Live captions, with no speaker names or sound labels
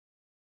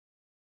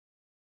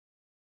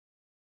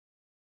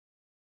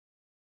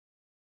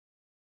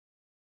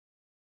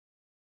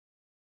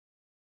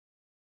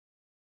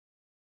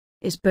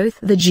is both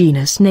the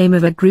genus name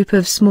of a group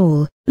of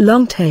small,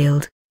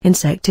 long-tailed,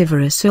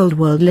 insectivorous Old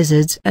World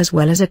lizards as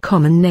well as a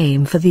common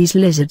name for these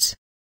lizards.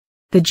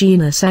 The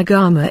genus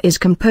Agama is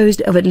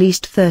composed of at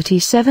least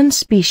 37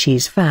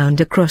 species found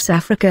across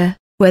Africa,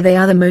 where they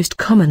are the most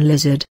common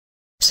lizard.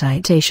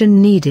 Citation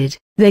needed.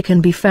 They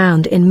can be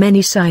found in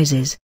many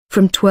sizes,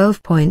 from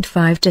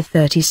 12.5 to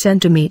 30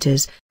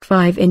 centimeters,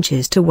 5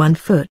 inches to 1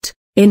 foot,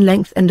 in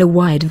length and a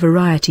wide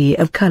variety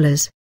of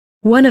colors.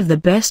 One of the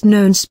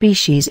best-known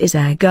species is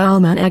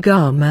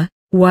agama,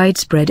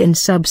 widespread in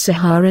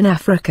sub-Saharan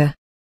Africa.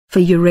 For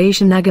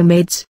Eurasian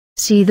agamids,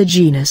 see the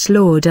genus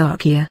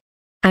Laudarchia.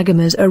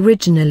 Agamas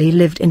originally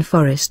lived in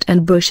forest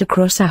and bush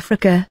across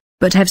Africa,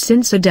 but have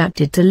since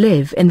adapted to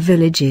live in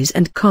villages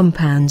and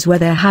compounds where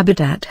their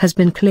habitat has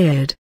been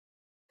cleared.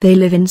 They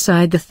live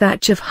inside the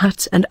thatch of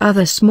huts and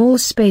other small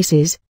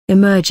spaces,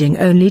 emerging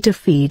only to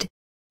feed.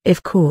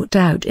 If caught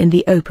out in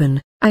the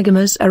open,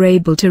 agamas are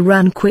able to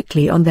run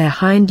quickly on their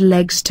hind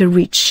legs to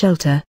reach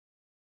shelter.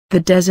 The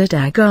desert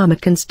agama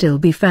can still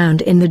be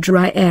found in the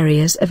dry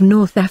areas of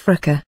North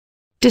Africa.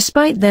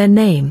 Despite their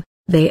name,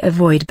 they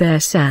avoid bare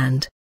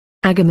sand.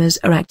 Agamas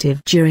are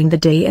active during the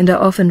day and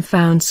are often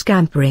found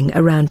scampering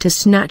around to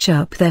snatch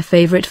up their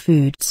favorite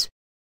foods.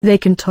 They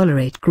can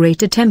tolerate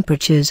greater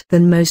temperatures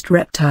than most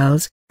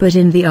reptiles, but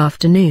in the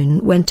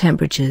afternoon when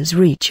temperatures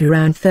reach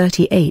around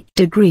 38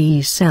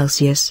 degrees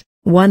Celsius,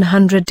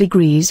 100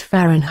 degrees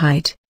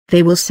Fahrenheit,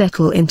 they will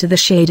settle into the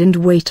shade and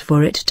wait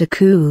for it to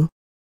cool.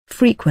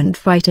 Frequent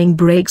fighting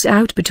breaks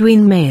out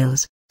between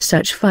males.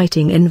 Such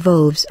fighting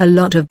involves a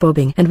lot of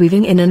bobbing and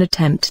weaving in an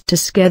attempt to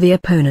scare the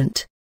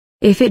opponent.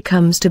 If it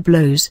comes to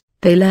blows,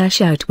 they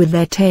lash out with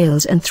their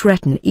tails and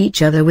threaten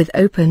each other with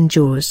open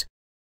jaws.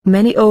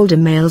 Many older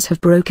males have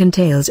broken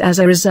tails as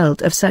a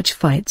result of such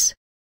fights.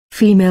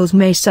 Females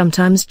may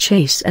sometimes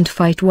chase and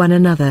fight one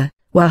another,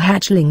 while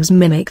hatchlings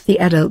mimic the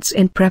adults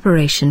in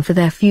preparation for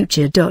their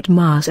future.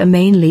 Males are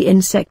mainly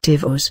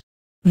insectivores.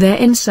 Their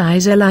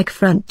incisor-like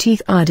front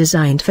teeth are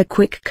designed for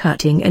quick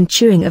cutting and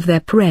chewing of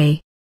their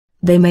prey.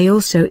 They may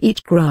also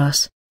eat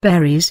grass,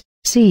 berries,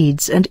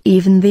 seeds and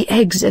even the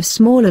eggs of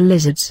smaller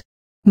lizards.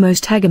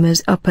 Most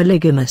agamas are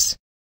polygamous.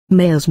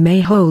 Males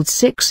may hold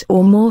 6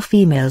 or more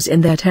females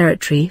in their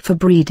territory for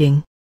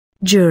breeding.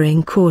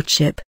 During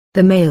courtship,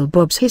 the male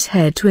bobs his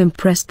head to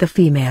impress the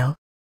female.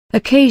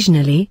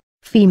 Occasionally,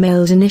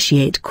 females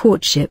initiate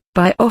courtship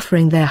by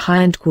offering their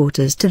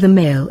hindquarters to the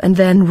male and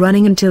then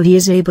running until he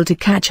is able to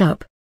catch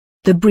up.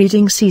 The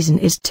breeding season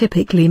is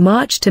typically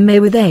March to May,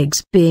 with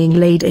eggs being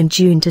laid in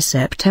June to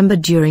September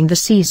during the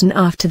season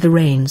after the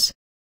rains.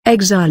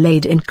 Eggs are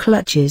laid in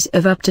clutches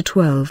of up to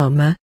 12.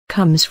 Agama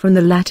comes from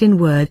the Latin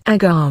word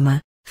agama,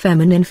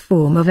 feminine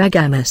form of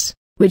agamus,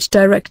 which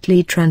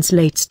directly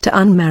translates to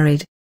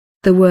unmarried.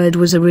 The word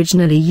was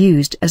originally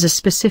used as a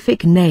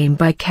specific name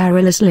by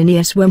Carolus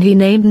Linnaeus when he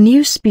named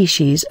new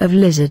species of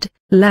lizard,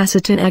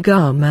 Lacerton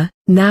agama,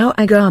 now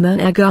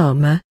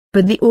agama,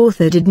 but the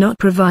author did not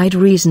provide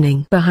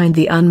reasoning behind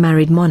the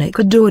unmarried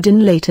moniker.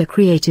 Dordan later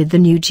created the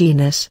new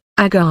genus,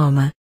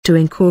 agama, to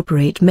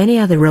incorporate many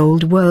other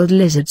Old World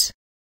lizards.